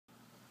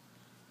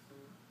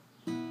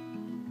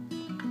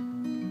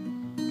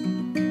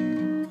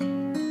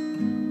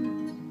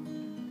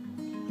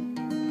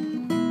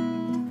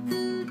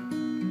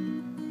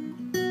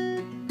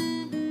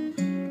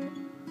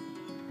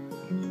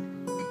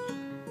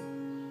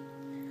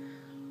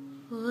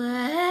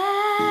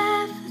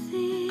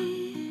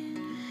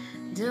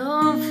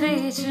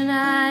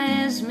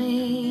patronize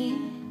me.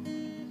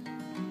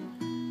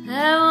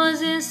 I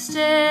wasn't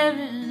staring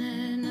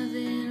at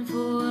nothing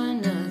for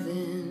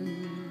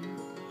nothing.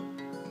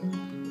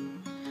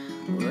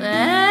 Well,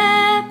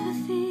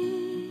 apathy,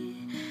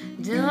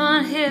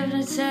 don't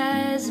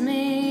hypnotize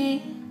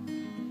me.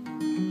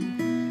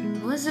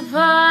 Once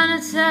upon a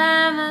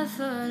time I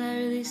thought I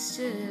really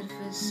stood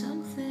for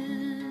something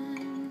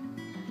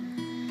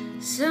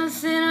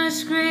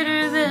much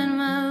greater than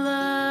my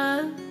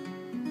love.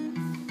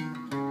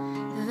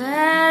 If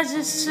I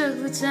just took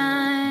the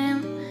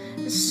time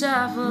to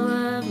stop all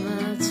of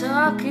my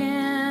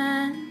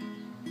talking,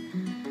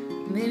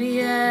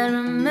 maybe I'd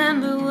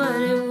remember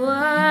what it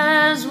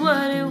was,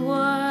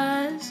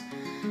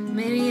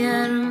 maybe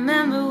I'd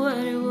remember what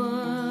it was.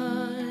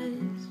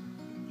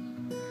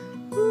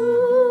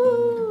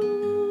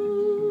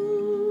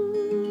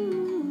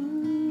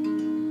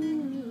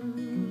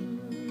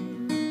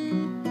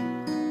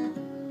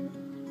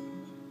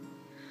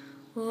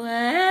 Oh,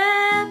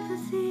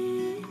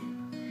 apathy,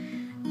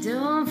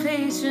 don't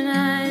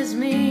patronize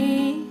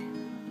me.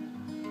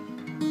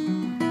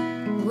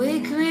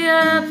 Wake me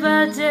up,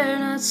 I dare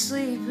not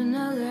sleep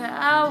another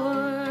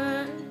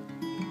hour.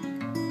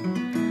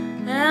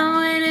 I'm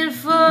waiting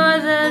for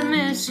that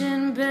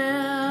mission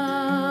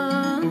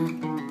bell.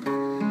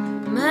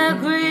 My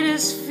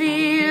greatest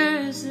fear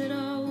is that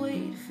I'll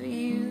wait for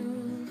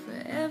you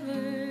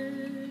forever,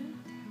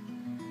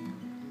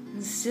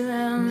 and still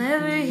I'll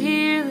never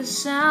hear the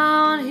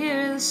sound,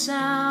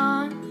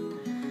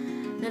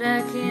 that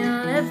I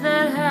can't let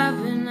that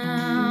happen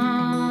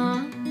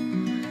now.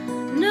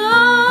 No,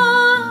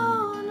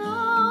 no.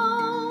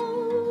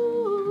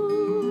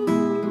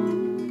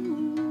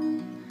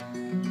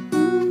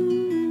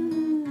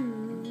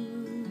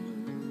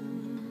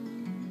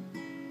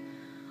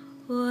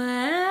 Oh,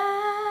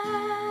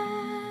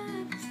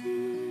 apathy,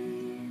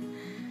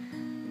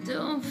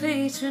 don't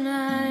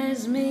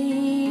patronize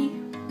me.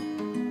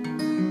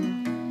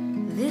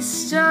 This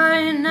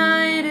starry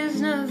night is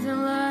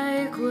nothing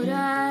like what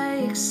I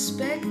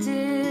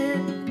expected.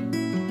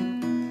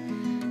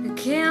 I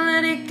can't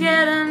let it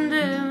get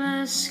under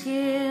my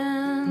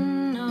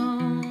skin, no,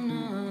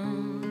 no.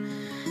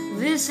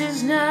 This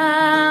is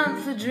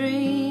not the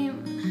dream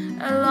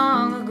I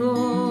long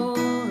ago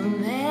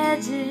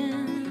imagined.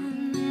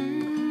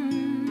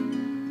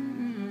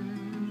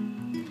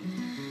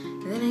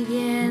 Then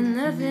again,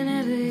 nothing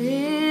ever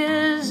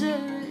is,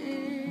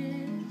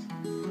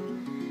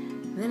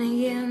 Then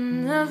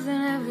again,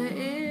 nothing ever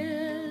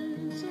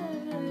is,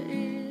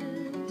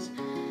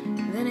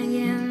 Then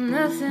again,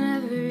 nothing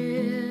ever